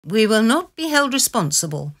We will not be held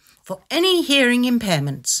responsible for any hearing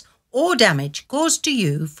impairments or damage caused to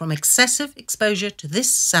you from excessive exposure to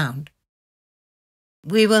this sound.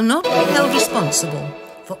 We will not be held responsible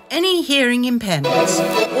for any hearing impairments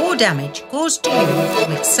or damage caused to you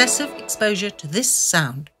from excessive exposure to this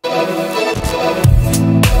sound.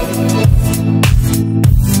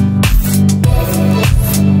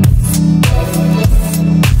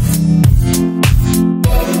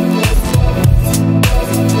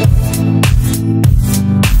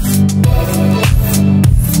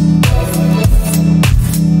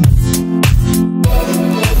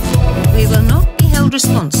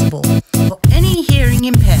 Responsible for any hearing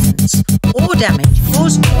impairments or damage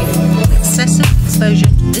caused to you from excessive exposure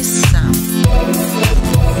to this sound.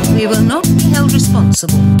 We will not be held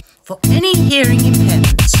responsible for any hearing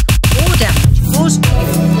impairments or damage caused to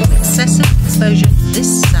you from excessive exposure to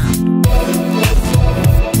this sound.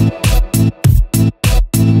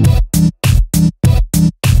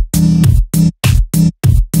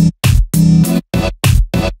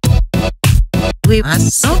 We are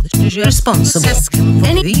not responsible for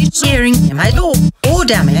any hearing impairment or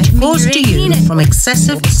damage caused to you from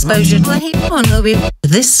excessive exposure to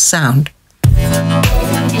this sound.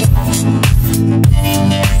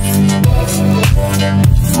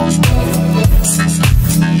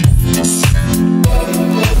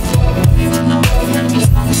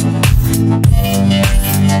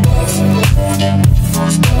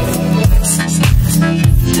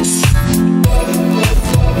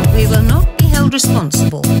 We will not be held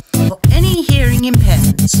responsible for any hearing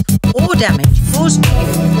impairments or damage caused to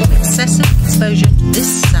you from excessive exposure to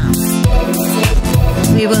this sound.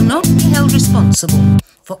 We will not be held responsible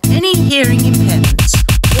for any hearing impairments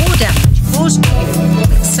or damage caused to you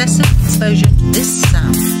from excessive exposure to this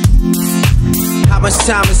sound. How much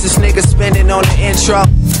time is this nigga spending on the intro?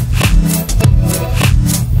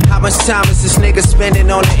 How much time is this nigga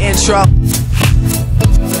spending on the intro?